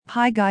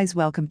Hi guys,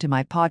 welcome to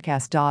my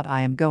podcast. I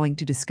am going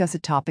to discuss a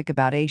topic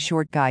about a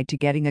short guide to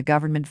getting a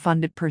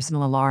government-funded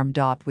personal alarm.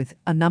 With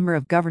a number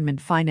of government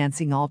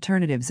financing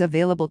alternatives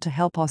available to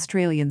help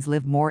Australians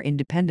live more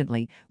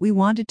independently, we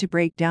wanted to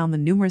break down the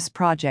numerous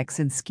projects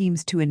and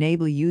schemes to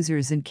enable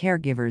users and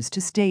caregivers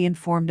to stay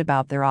informed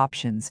about their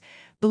options.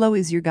 Below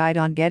is your guide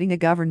on getting a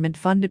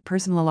government-funded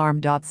personal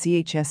alarm.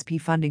 CHSP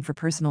funding for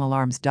personal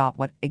alarms.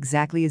 What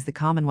exactly is the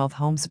Commonwealth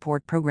Home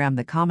Support Program?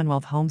 The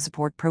Commonwealth Home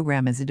Support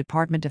Program is a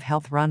Department of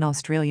Health-run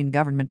Australian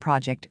government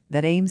project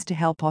that aims to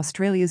help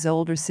Australia's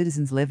older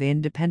citizens live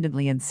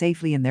independently and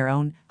safely in their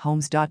own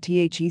homes.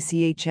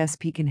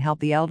 CHSP can help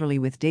the elderly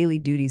with daily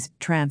duties,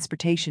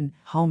 transportation,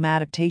 home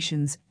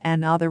adaptations,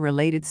 and other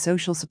related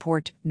social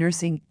support,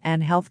 nursing,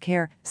 and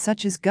healthcare,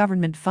 such as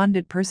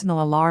government-funded personal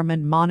alarm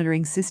and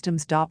monitoring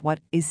systems. What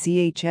is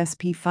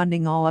CHSP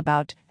funding all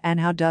about, and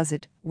how does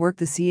it work?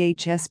 The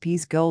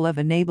CHSP's goal of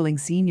enabling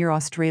senior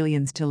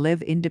Australians to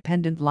live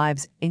independent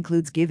lives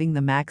includes giving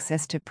them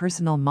access to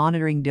personal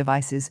monitoring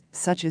devices,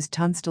 such as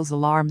Tunstall's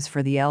alarms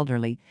for the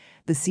elderly.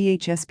 The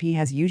CHSP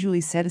has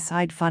usually set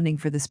aside funding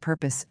for this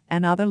purpose,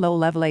 and other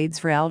low-level aids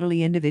for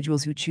elderly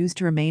individuals who choose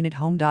to remain at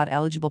home.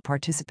 Eligible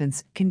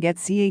participants can get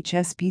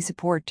CHSP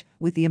support,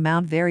 with the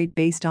amount varied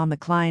based on the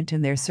client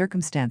and their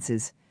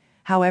circumstances.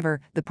 However,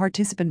 the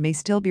participant may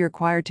still be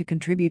required to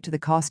contribute to the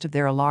cost of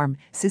their alarm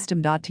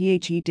system.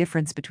 The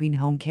difference between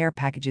Home Care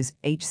Packages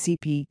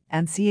 (HCP)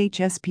 and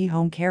CHSP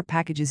Home Care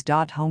Packages.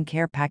 Home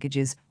Care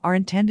Packages are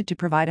intended to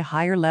provide a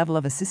higher level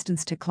of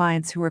assistance to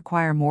clients who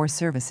require more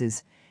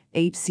services.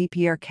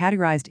 HCP are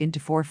categorized into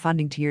 4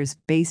 funding tiers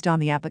based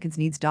on the applicant's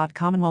needs.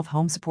 Commonwealth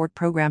Home Support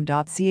Program.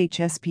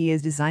 CHSP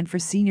is designed for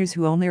seniors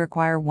who only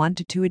require 1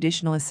 to 2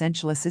 additional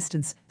essential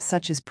assistance,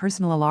 such as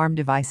personal alarm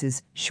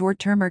devices,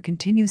 short-term or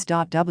continuous.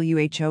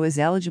 WHO is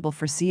eligible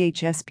for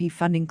CHSP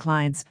funding.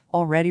 Clients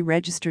already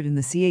registered in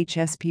the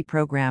CHSP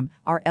program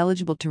are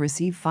eligible to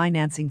receive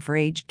financing for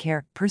aged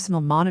care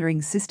personal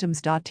monitoring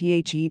systems.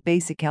 The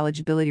basic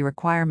eligibility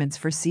requirements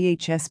for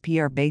CHSP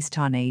are based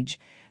on age.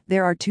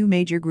 There are 2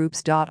 major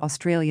groups.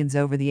 Australians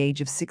over the age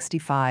of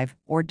 65,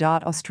 or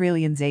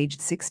Australians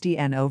aged 60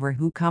 and over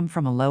who come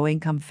from a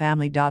low-income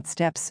family.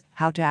 Steps: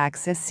 how to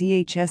access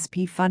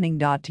CHSP funding.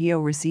 To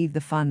receive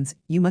the funds,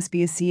 you must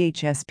be a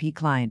CHSP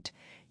client.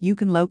 You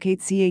can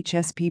locate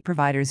CHSP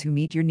providers who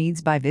meet your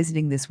needs by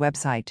visiting this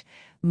website,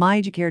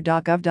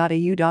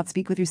 myeducare.gov.au.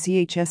 Speak with your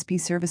CHSP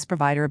service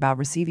provider about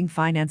receiving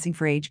financing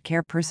for aged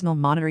care personal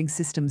monitoring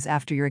systems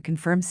after you're a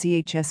confirmed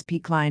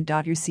CHSP client.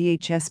 Your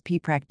CHSP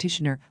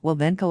practitioner will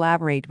then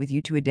collaborate with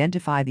you to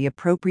identify the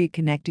appropriate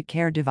connected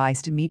care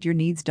device to meet your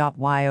needs.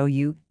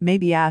 You may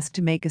be asked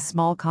to make a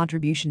small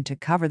contribution to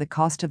cover the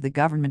cost of the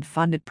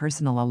government-funded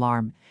personal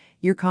alarm.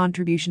 Your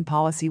contribution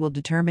policy will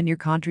determine your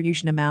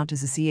contribution amount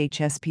as a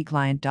CHSP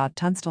client.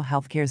 Tunstall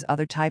Healthcare's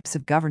other types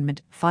of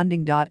government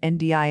funding.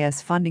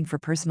 NDIS funding for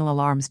personal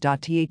alarms.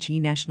 The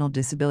National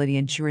Disability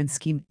Insurance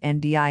Scheme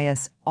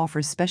 (NDIS)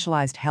 offers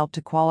specialized help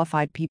to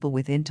qualified people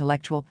with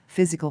intellectual,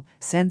 physical,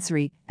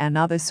 sensory, and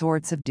other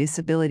sorts of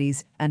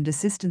disabilities, and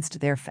assistance to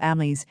their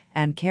families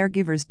and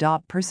caregivers.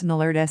 Personal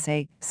Alert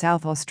SA,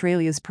 South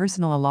Australia's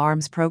Personal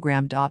Alarms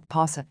Program.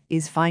 PASA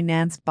is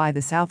financed by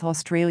the South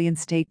Australian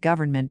state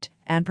government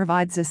and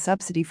provides a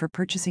subsidy for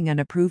purchasing an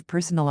approved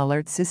personal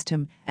alert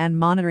system and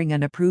monitoring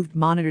an approved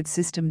monitored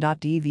system.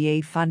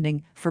 DVA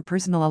funding for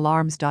personal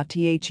alarms.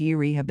 The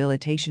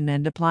Rehabilitation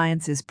and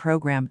Appliances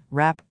Program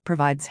 (RAP)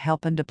 provides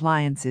help and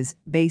appliances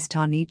based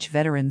on each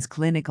veteran's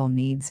clinical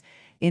needs.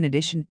 In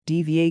addition,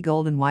 DVA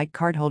Gold and White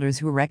cardholders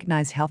who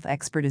recognize health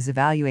expert is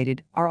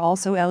evaluated are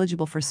also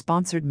eligible for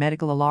sponsored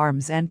medical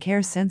alarms and care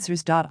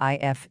sensors.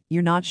 If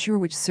you're not sure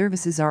which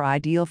services are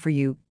ideal for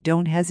you,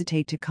 don't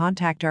hesitate to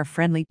contact our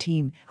friendly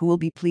team, who will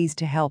be pleased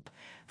to help.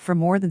 For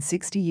more than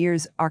 60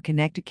 years, our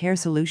connected care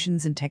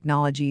solutions and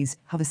technologies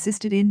have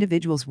assisted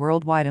individuals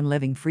worldwide in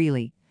living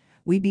freely.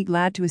 We'd be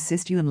glad to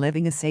assist you in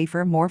living a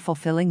safer, more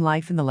fulfilling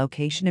life in the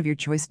location of your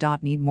choice.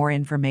 Need more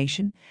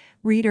information?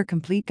 Read our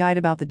complete guide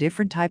about the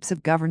different types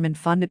of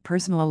government-funded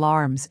personal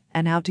alarms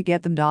and how to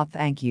get them.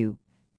 Thank you.